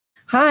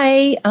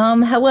Hi,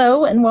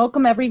 hello, and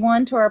welcome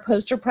everyone to our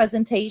poster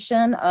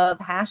presentation of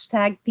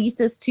hashtag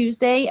Thesis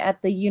Tuesday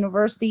at the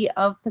University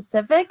of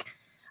Pacific.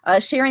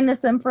 Sharing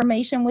this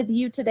information with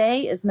you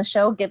today is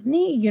Michele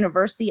Gibney,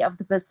 University of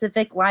the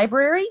Pacific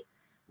Library.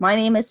 My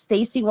name is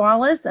Stacy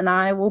Wallace, and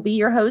I will be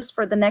your host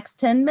for the next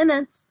 10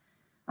 minutes.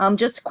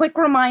 Just a quick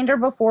reminder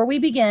before we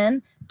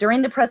begin,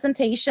 during the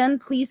presentation,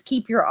 please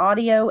keep your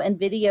audio and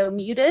video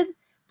muted.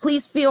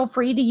 Please feel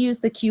free to use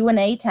the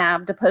Q&A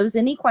tab to pose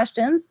any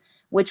questions,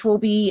 which will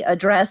be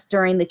addressed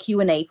during the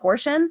Q&A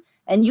portion.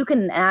 And you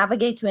can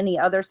navigate to any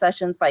other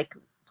sessions by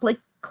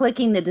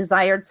clicking the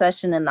desired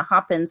session in the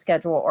hop-in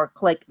schedule or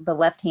click the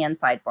left-hand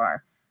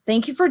sidebar.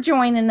 Thank you for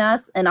joining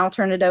us, and I'll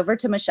turn it over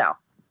to Michele.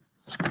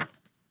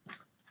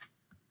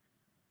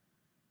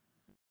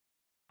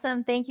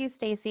 Awesome. Thank you,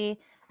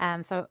 Stacy.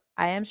 So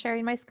I am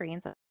sharing my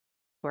screen, so it's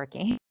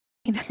working.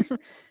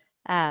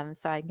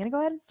 So I'm going to go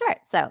ahead and start.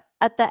 So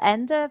at the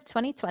end of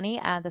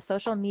 2020, the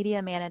social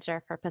media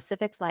manager for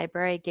Pacific's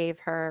library gave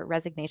her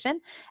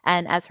resignation.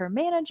 And as her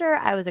manager,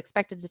 I was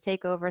expected to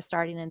take over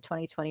starting in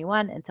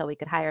 2021 until we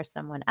could hire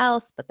someone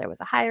else. But there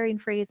was a hiring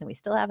freeze and we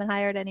still haven't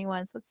hired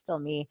anyone. So it's still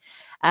me.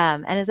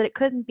 And as it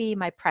couldn't be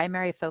my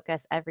primary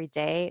focus every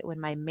day when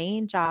my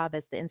main job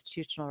is the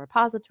institutional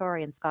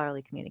repository and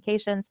scholarly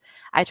communications,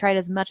 I tried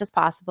as much as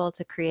possible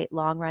to create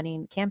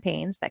long-running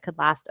campaigns that could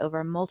last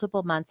over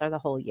multiple months or the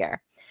whole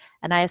year.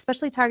 And I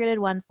especially targeted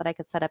ones that I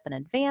could set up in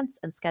advance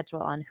and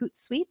schedule on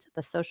Hootsuite,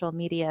 the social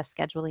media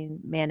scheduling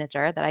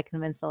manager that I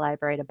convinced the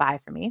library to buy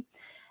for me.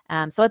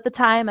 So at the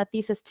time, a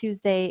Thesis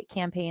Tuesday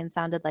campaign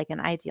sounded like an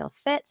ideal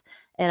fit.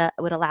 It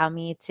would allow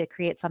me to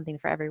create something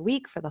for every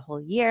week for the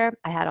whole year.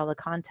 I had all the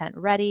content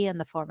ready in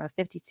the form of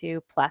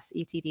 52 plus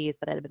ETDs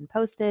that had been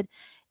posted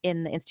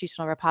in the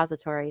institutional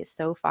repository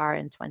so far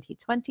in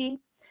 2020.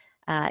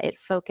 It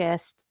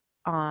focused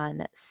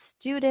on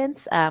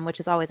students, which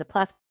is always a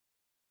plus,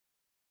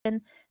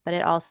 but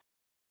it also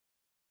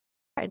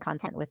had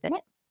content within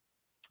it,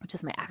 which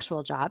is my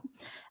actual job.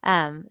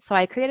 So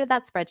I created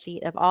that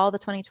spreadsheet of all the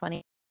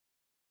 2020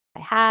 I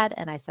had,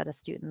 and I set a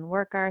student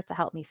worker to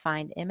help me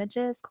find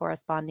images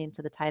corresponding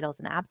to the titles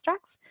and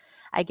abstracts.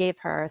 I gave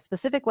her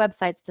specific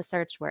websites to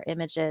search where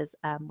images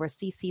were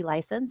CC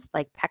licensed,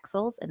 like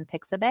Pexels and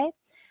Pixabay.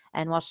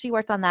 And while she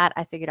worked on that,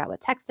 I figured out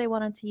what text I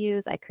wanted to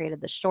use. I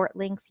created the short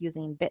links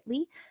using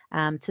Bitly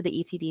to the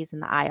ETDs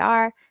and the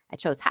IR. I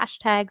chose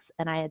hashtags,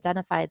 and I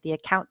identified the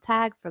account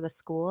tag for the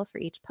school for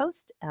each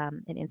post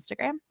in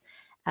Instagram.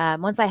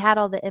 Once I had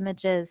all the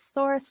images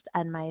sourced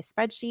and my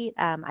spreadsheet,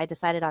 I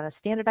decided on a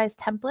standardized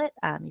template.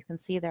 You can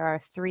see there are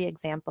 3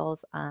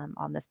 examples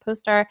on this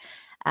poster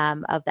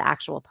of the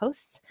actual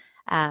posts.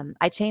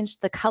 I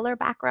changed the color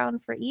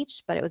background for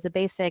each, but it was a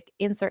basic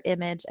insert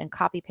image and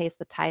copy paste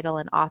the title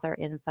and author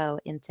info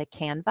into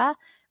Canva,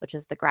 which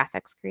is the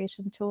graphics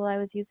creation tool I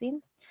was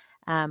using.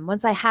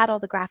 Once I had all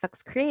the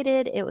graphics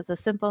created, it was a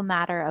simple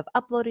matter of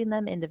uploading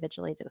them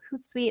individually to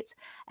Hootsuite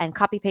and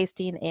copy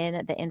pasting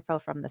in the info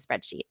from the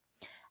spreadsheet.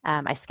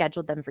 I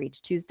scheduled them for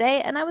each Tuesday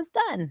and I was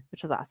done,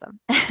 which was awesome.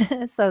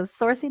 So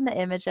sourcing the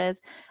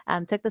images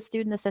took the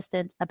student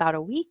assistant about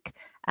a week,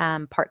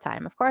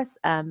 part-time, of course.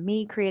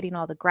 Me creating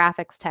all the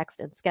graphics, text,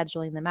 and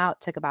scheduling them out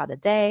took about a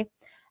day.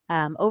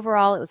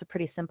 Overall, it was a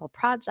pretty simple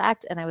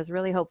project, and I was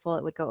really hopeful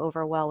it would go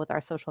over well with our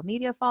social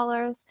media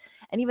followers.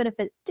 And even if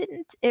it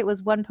didn't, it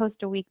was 1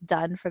 post a week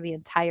done for the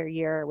entire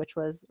year, which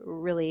was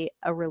really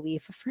a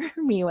relief for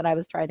me when I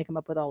was trying to come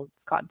up with all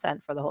this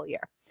content for the whole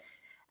year.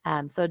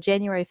 So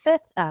January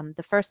 5th,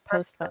 the first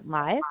post went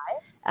live.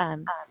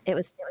 It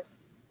was,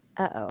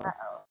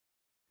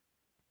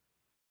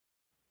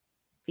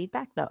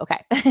 feedback? No,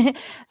 okay.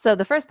 So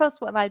the first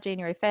post went live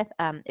January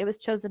 5th. It was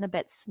chosen a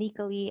bit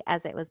sneakily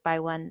as it was by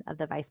one of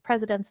the vice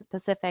presidents at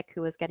Pacific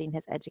who was getting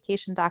his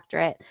education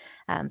doctorate.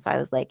 So I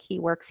was like, he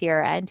works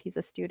here and he's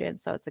a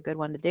student, so it's a good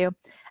one to do.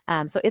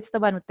 So it's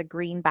the one with the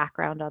green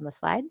background on the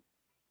slide.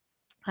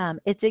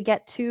 It did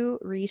get 2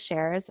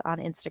 reshares on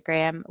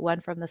Instagram, one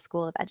from the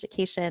School of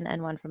Education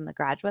and one from the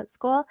graduate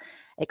school.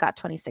 It got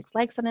 26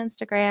 likes on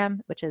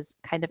Instagram, which is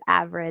kind of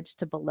average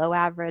to below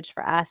average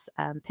for us.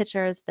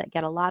 Pictures that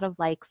get a lot of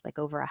likes, like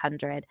over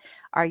 100,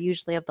 are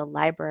usually of the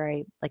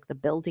library, like the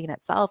building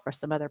itself or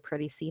some other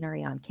pretty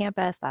scenery on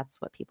campus. That's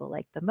what people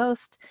like the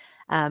most.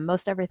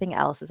 Most everything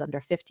else is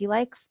under 50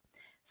 likes.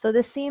 So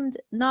this seemed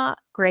not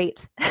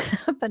great,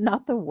 but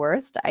not the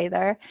worst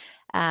either.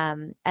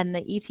 And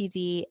the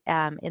ETD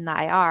in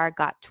the IR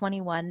got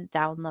 21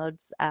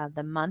 downloads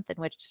the month in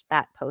which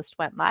that post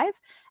went live.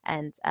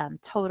 And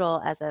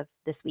total, as of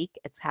this week,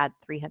 it's had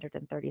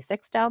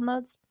 336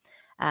 downloads.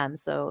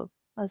 So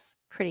that was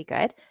pretty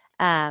good.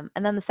 And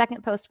then the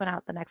second post went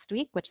out the next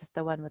week, which is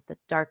the one with the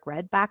dark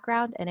red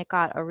background, and it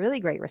got a really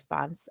great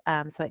response.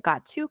 So it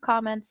got 2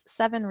 comments,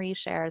 7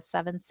 reshares,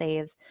 7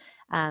 saves,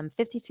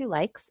 52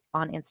 likes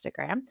on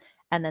Instagram,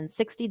 and then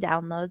 60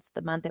 downloads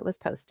the month it was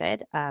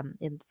posted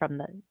from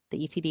the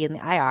ETD and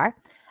the IR.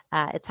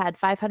 It's had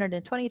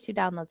 522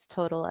 downloads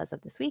total as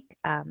of this week.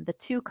 The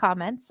 2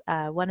 comments,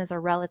 one is a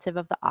relative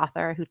of the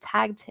author who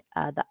tagged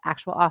the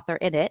actual author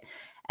in it,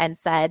 and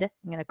said,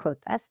 I'm going to quote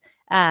this,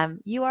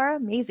 "You are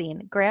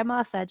amazing.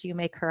 Grandma said you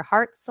make her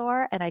heart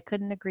soar, and I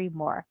couldn't agree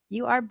more.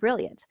 You are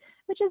brilliant,"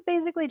 which is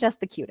basically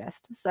just the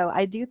cutest. So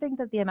I do think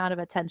that the amount of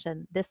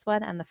attention this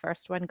one and the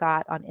first one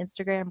got on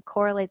Instagram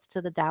correlates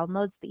to the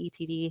downloads the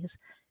ETDs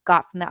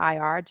got from the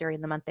IR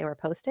during the month they were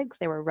posted, because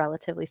they were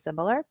relatively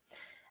similar.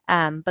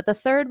 But the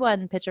third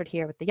one pictured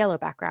here with the yellow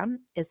background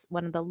is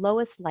one of the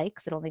lowest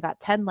likes. It only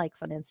got 10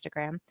 likes on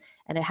Instagram,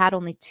 and it had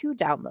only 2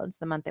 downloads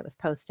the month it was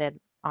posted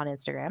on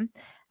Instagram.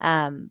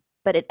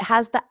 But it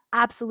has the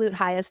absolute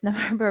highest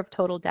number of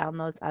total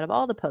downloads out of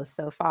all the posts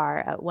so far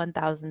at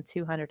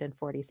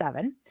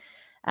 1,247.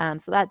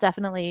 So that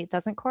definitely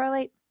doesn't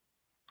correlate.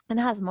 And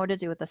it has more to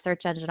do with the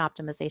search engine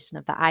optimization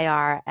of the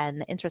IR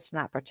and the interest in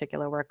that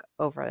particular work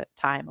over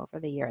time, over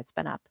the year it's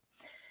been up.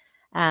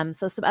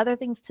 So some other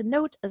things to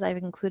note, as I've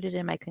included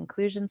in my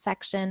conclusion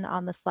section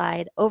on the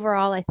slide.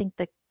 Overall, I think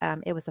that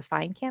it was a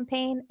fine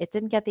campaign. It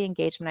didn't get the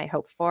engagement I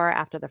hoped for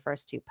after the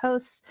first 2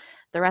 posts.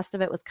 The rest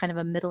of it was kind of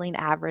a middling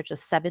average of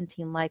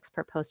 17 likes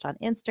per post on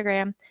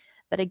Instagram.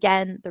 But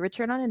again, the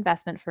return on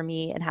investment for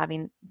me, and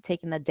having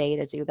taken the day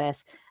to do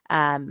this,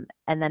 and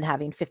then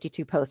having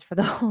 52 posts for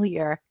the whole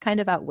year, kind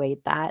of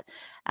outweighed that.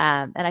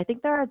 And I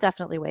think there are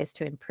definitely ways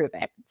to improve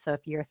it. So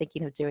if you're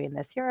thinking of doing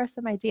this, here are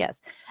some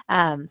ideas.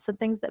 Some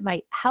things that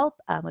might help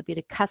would be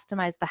to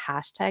customize the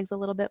hashtags a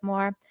little bit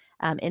more,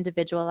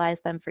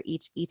 individualize them for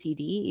each ETD,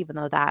 even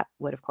though that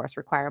would, of course,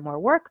 require more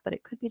work, but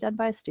it could be done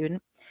by a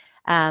student.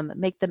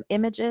 Make them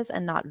images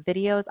and not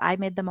videos. I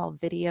made them all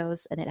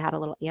videos, and it had a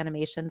little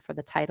animation for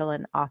the title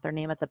and author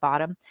name at the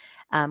bottom,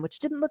 which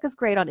didn't look as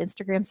great on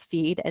Instagram's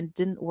feed and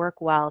didn't work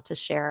well to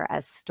share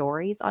as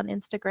stories on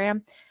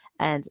Instagram.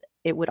 And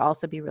it would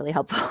also be really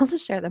helpful to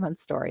share them on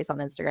stories on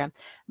Instagram.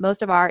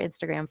 Most of our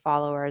Instagram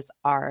followers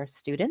are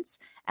students,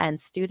 and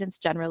students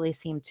generally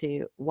seem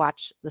to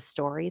watch the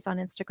stories on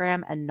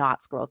Instagram and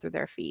not scroll through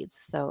their feeds.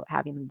 So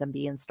having them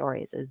be in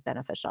stories is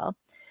beneficial.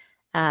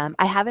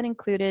 I haven't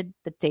included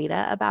the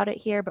data about it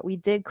here, but we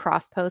did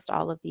cross-post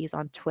all of these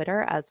on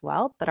Twitter as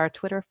well. But our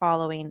Twitter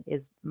following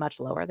is much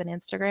lower than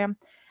Instagram,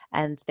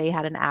 and they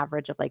had an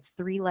average of like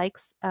 3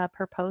 likes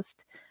per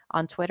post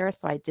on Twitter,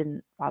 so I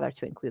didn't bother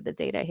to include the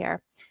data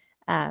here.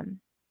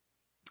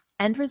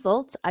 End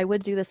results, I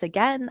would do this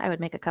again. I would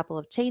make a couple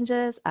of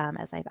changes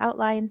as I've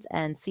outlined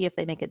and see if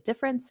they make a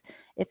difference.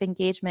 If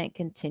engagement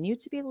continued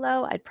to be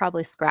low, I'd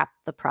probably scrap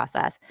the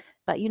process.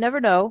 But you never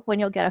know when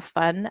you'll get a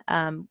fun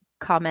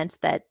comment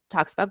that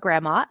talks about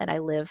grandma, and I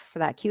live for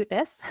that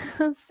cuteness.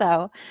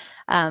 So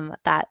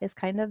that is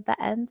kind of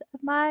the end of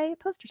my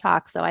poster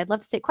talk. So I'd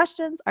love to take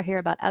questions or hear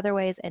about other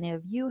ways any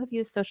of you have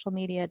used social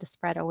media to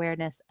spread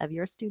awareness of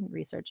your student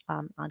research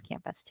on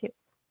campus too.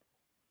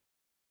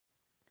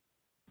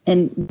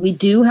 And we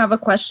do have a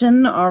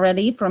question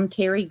already from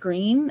Terry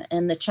Green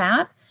in the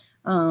chat.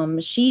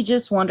 She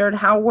just wondered,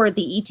 how were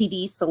the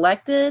ETDs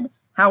selected?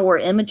 How were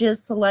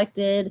images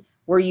selected?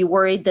 Were you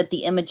worried that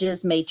the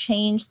images may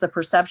change the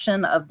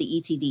perception of the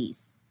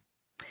ETDs?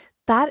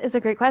 That is a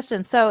great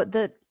question. So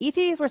the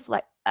ETDs were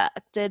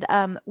selected.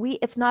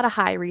 It's not a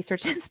high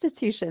research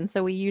institution,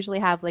 so we usually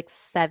have like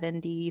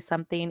 70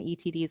 something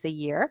ETDs a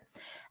year.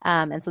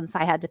 And since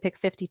I had to pick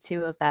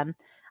 52 of them,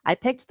 I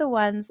picked the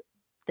ones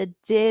that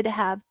did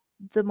have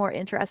the more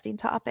interesting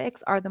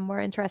topics, or the more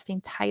interesting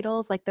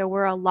titles. Like there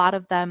were a lot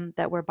of them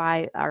that were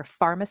by our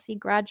pharmacy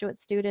graduate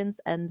students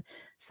and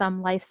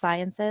some life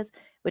sciences,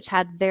 which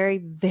had very,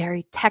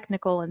 very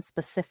technical and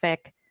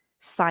specific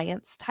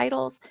science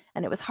titles.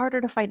 And it was harder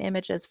to find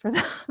images for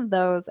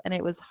those, and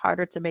it was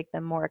harder to make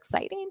them more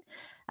exciting.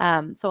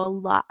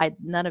 So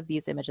none of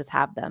these images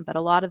have them, but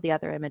a lot of the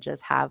other images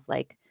have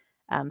like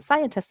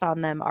scientists on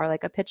them, or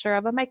like a picture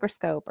of a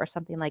microscope or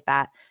something like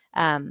that.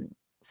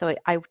 So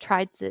I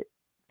tried to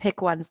pick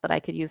ones that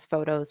I could use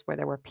photos where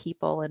there were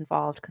people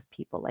involved, because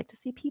people like to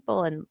see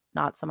people and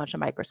not so much a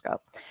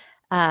microscope.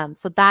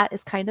 So that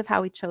is kind of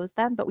how we chose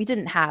them, but we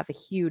didn't have a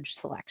huge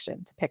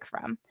selection to pick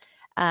from.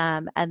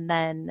 And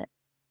then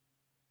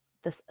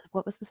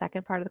what was the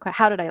second part of the question?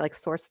 How did I like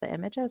source the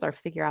images or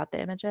figure out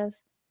the images?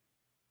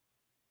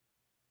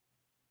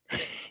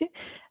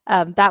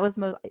 That was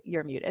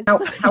you're muted.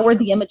 How were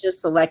the images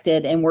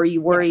selected, and were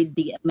you worried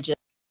the images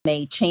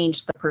may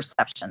change the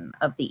perception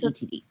of the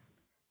ETDs?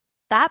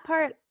 That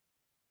part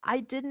I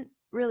didn't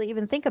really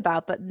even think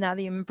about, but now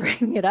that you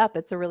bring it up,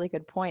 it's a really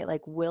good point.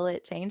 Like, will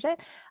it change it?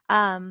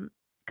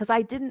 Because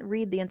I didn't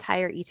read the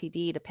entire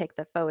ETD to pick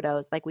the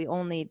photos. Like we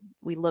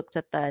looked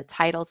at the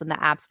titles and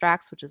the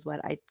abstracts, which is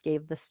what I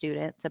gave the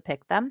student to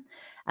pick them.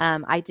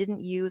 I didn't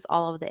use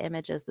all of the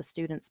images the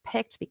students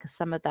picked because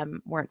some of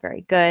them weren't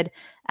very good.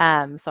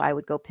 So I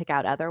would go pick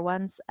out other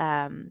ones.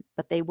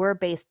 But they were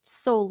based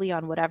solely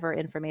on whatever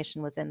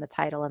information was in the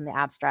title and the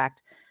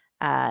abstract.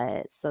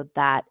 So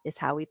that is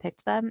how we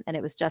picked them. And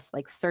it was just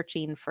like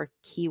searching for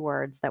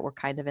keywords that were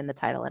kind of in the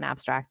title and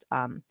abstract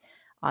on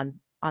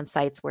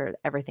sites where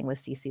everything was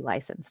CC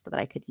licensed, so that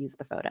I could use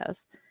the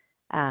photos.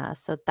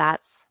 So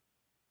that's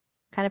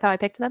kind of how I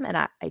picked them. And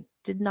I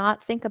did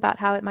not think about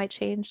how it might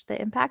change the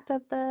impact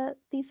of the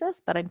the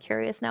thesis, but I'm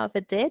curious now if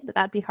it did, but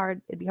that'd be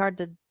hard. It'd be hard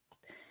to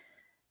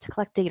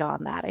collect data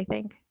on that, I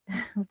think.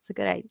 That's a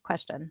good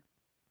question.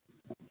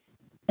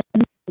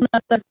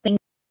 Another thing,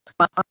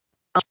 I'll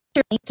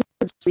share link to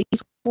this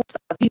resource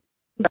if you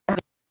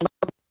haven't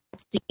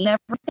seen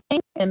everything,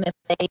 and if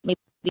they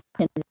maybe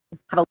can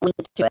have a link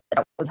to it,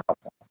 that would be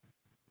helpful.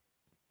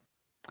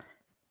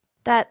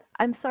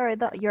 I'm sorry,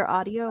 your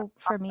audio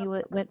for me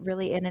went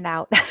really in and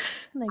out,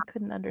 and I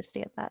couldn't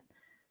understand that.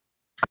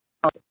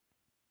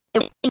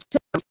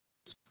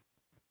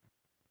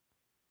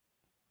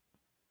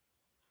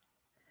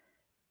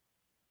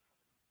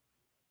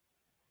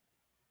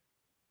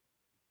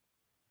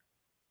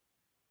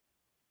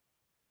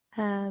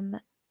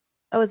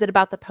 Oh, is it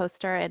about the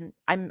poster? And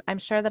I'm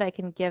sure that I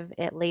can give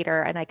it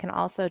later, and I can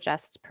also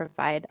just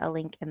provide a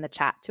link in the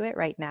chat to it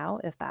right now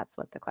if that's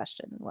what the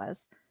question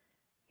was.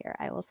 Here,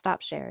 I will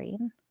stop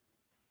sharing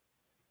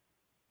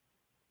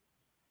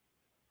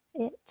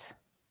it.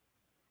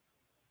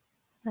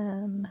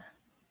 Here.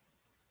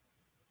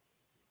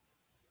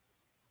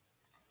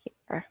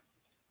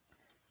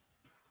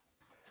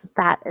 So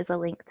that is a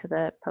link to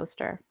the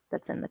poster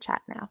that's in the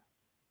chat now.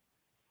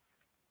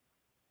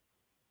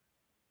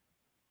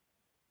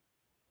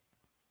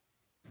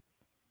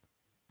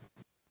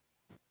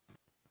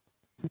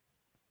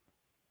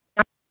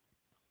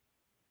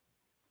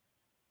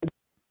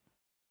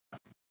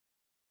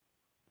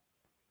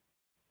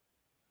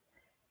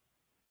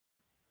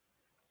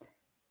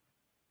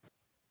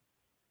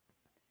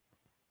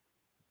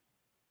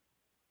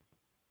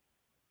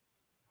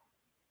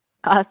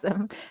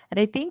 Awesome. And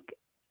I think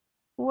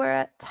we're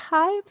at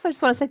time. So I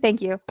just want to say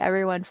thank you,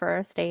 everyone,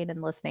 for staying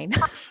and listening.